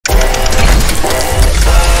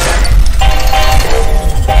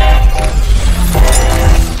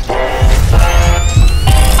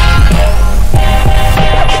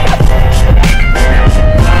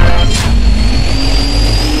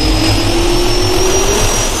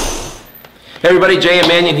everybody, Jay and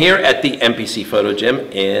Mannion here at the NPC Photo Gym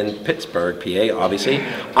in Pittsburgh, PA, obviously.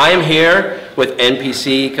 I am here with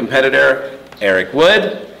NPC competitor Eric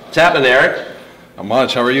Wood. What's happening, Eric? Not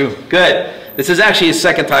much. How are you? Good. This is actually his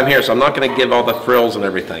second time here, so I'm not going to give all the frills and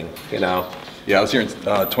everything, you know. Yeah, I was here in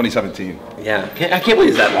 2017. Yeah, I can't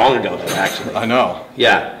believe it's that long ago, though, actually. I know.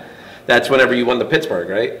 Yeah, that's whenever you won the Pittsburgh,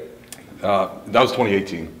 right? That was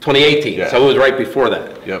 2018. 2018, yeah. So it was right before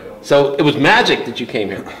that. Yep. So it was magic that you came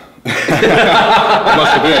here. It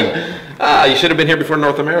must have been. You should have been here before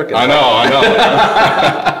North America. I know.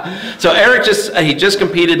 So Eric he just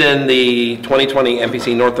competed in the 2020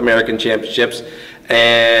 NPC North American Championships,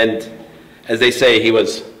 and as they say, he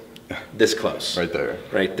was this close. Right there.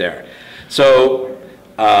 Right there. So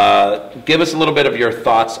give us a little bit of your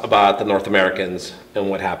thoughts about the North Americans and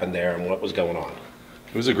what happened there and what was going on.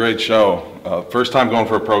 It was a great show. First time going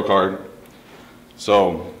for a pro card.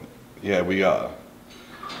 So, yeah,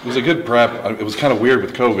 it was a good prep. It was kind of weird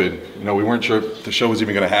with COVID. You know, we weren't sure if the show was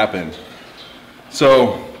even going to happen.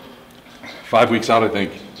 So, 5 weeks out, I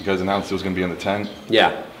think, you guys announced it was going to be in the tent.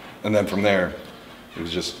 Yeah. And then from there, it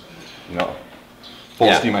was just, you know,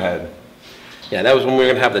 full steam ahead. Yeah, that was when we were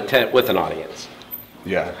going to have the tent with an audience.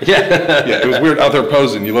 Yeah. Yeah. Yeah, it was weird out there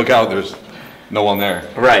posing. You look out, there's no one there.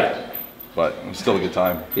 Right. But it was still a good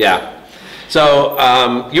time. Yeah. So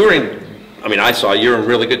you were in, I mean, I saw you were in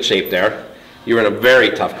really good shape there. You were in a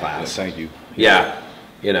very tough class. Yes, thank you. Yeah.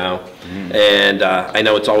 You know, and I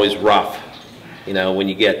know it's always rough, you know, when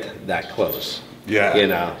you get that close. Yeah. You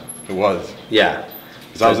know. It was. Yeah.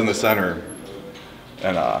 Because I was in the center,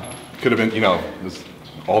 and could have been, you know, it was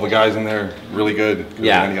all the guys in there, really good. Could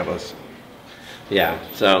have been any of us. Yeah.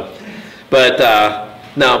 So, but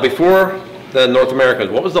now before the North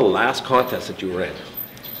Americans, what was the last contest that you were in?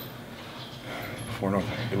 Before North,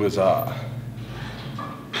 it was I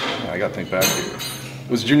got to think back here. It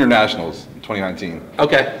was Junior Nationals in 2019.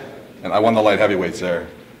 Okay. And I won the light heavyweights there.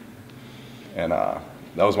 And that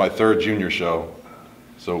was my third junior show.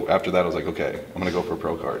 So after that, I was like, okay, I'm going to go for a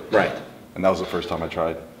pro card. Right. And that was the first time I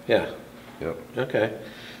tried. Yeah. Yep. Okay.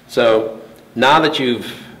 So now that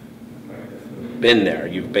you've been there,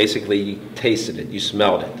 you've basically tasted it, you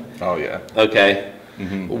smelled it. Oh, yeah. Okay.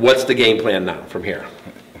 What's the game plan now from here?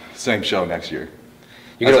 Same show next year.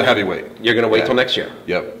 You're a heavyweight. You're going to wait till next year?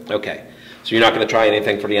 Yep. Okay. So you're not going to try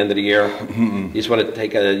anything for the end of the year? You just want to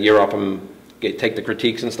take a year off and take the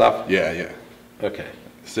critiques and stuff? Yeah, yeah. Okay.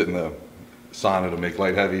 Sit in the sauna to make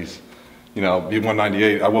light heavies. You know, be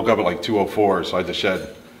 198. I woke up at like 204, so I had to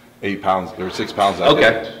shed 8 pounds or 6 pounds that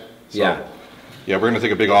day. So, yeah. Yeah, we're going to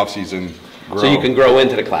take a big off season. Grow. So you can grow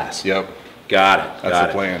into the class? Yep. Got it. That's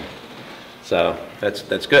the plan. So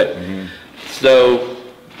that's good. So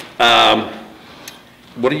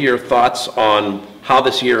what are your thoughts on how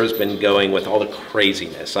this year has been going with all the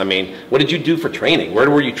craziness? I mean, what did you do for training? Where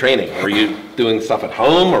were you training? Were you doing stuff at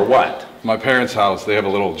home or what? My parents' house, they have a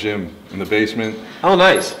little gym in the basement. Oh,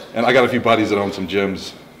 nice. And I got a few buddies that own some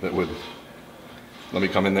gyms that would let me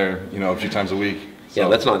come in there, you know, a few times a week. So. Yeah,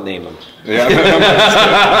 let's not name them. Yeah.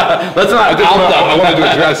 Let's not I wanted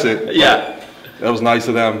to address it. Yeah. That was nice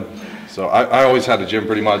of them. So I always had a gym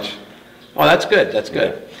pretty much. Oh, that's good. That's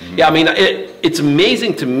good. Yeah, I mean, it's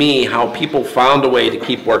amazing to me how people found a way to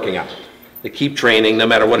keep working out, to keep training, no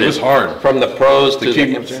matter what it is. It was hard. From the pros to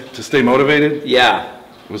to stay motivated. Yeah.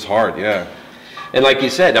 It was hard, yeah. And like you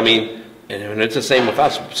said, I mean, and it's the same with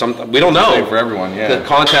us. We don't know. Same for everyone, yeah. The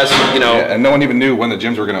contest, you know. Yeah, and no one even knew when the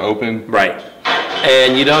gyms were going to open. Right.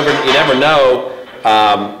 And you never know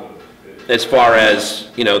as far as,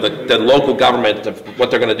 you know, the local government of what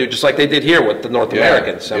they're going to do, just like they did here with the North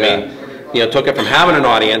Americans. I mean, you know, took it from having an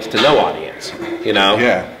audience to no audience, you know.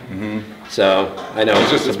 Yeah. So I know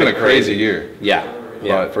it's been a crazy year. Yeah,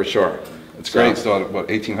 but for sure. It's great. Still, what,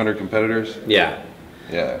 1,800 competitors? Yeah.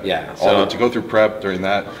 Yeah. Yeah. So to go through prep during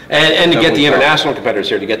that. And to get the international competitors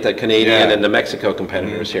here, to get the Canadian and the Mexico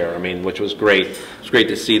competitors here, I mean, which was great. It was great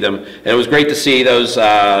to see them. And it was great to see those,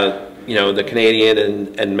 you know, the Canadian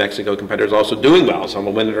and Mexico competitors also doing well. Some of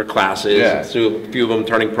them winning their classes, a few of them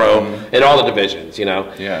turning pro in all the divisions, you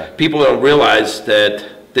know. Yeah. People don't realize that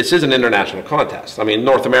this is an international contest. I mean,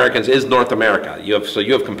 North Americans is North America. You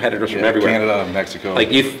have competitors from everywhere. Canada, Mexico.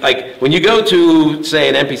 Like when you go to, say,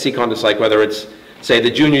 an NPC contest, like whether it's, say,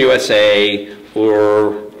 the Junior USA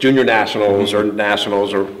or Junior Nationals or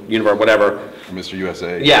Nationals or Univar, whatever. Or Mr.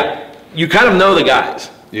 USA. Yeah. You kind of know the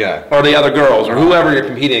guys. Yeah. Or the other girls or whoever you're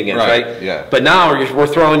competing against, right? Yeah. But now we're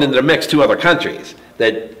throwing into the mix 2 other countries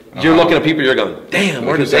that you're looking at people, you're going, damn,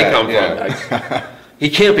 where did they come from? Like, he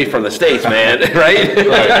can't be from the States, man, right?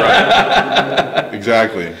 Right.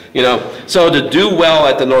 Exactly. You know, so to do well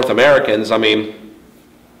at the North Americans, I mean,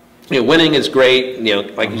 winning is great,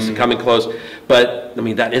 like you said, coming close, but I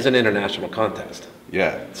mean, that is an international contest.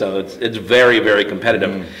 Yeah. So it's very, very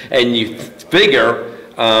competitive. And you figure,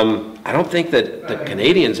 I don't think that the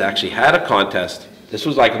Canadians actually had a contest. This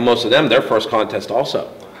was like most of them, their first contest also.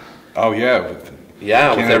 Oh yeah. With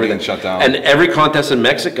everything shut down. And every contest in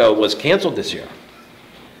Mexico was canceled this year.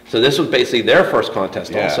 So this was basically their first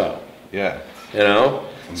contest also. Yeah.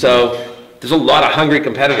 So there's a lot of hungry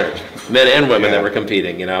competitors, men and women that were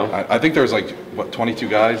competing, I think there was like, what, 22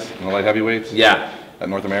 guys in the light heavyweights? Yeah. At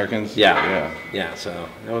North Americans? Yeah, so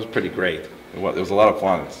that was pretty great. It was a lot of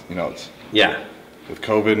fun. It's yeah. With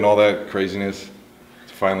COVID and all that craziness,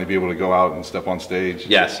 to finally be able to go out and step on stage.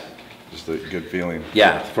 Yes. Just a good feeling.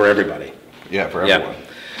 Yeah, for everybody. Yeah, for everyone.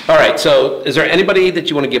 All right, so is there anybody that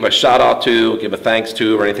you want to give a shout out to, give a thanks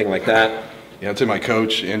to, or anything like that? Yeah, to my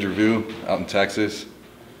coach, Andrew Vu, out in Texas.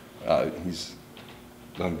 He's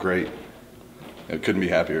done great. I couldn't be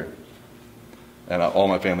happier. And all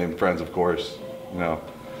my family and friends, of course,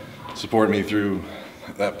 support me through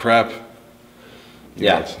that prep.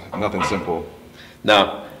 It's nothing simple.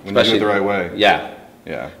 No. When you do it the right way. Yeah.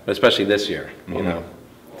 Yeah. But especially this year,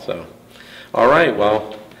 So, all right,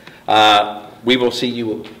 well, we will see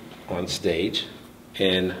you on stage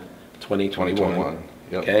in 2021.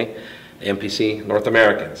 Yep. Okay? NPC North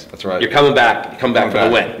Americans. That's right. You're coming back. Come back for the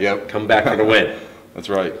win. Yep. Come back for the win. That's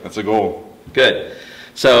right. That's a goal. Good.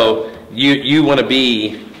 So you want to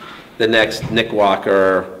be the next Nick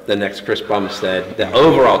Walker, the next Chris Bumstead, the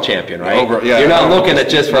overall champion, right? You're not looking at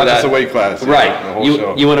just for not that. just a weight class. Right.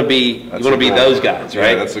 You want to be those guys,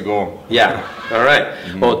 right? Yeah, that's the goal. Yeah. All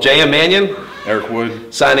right. Well, J.M. Mannion, Eric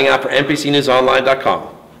Wood, signing out for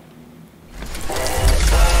NPCNewsOnline.com.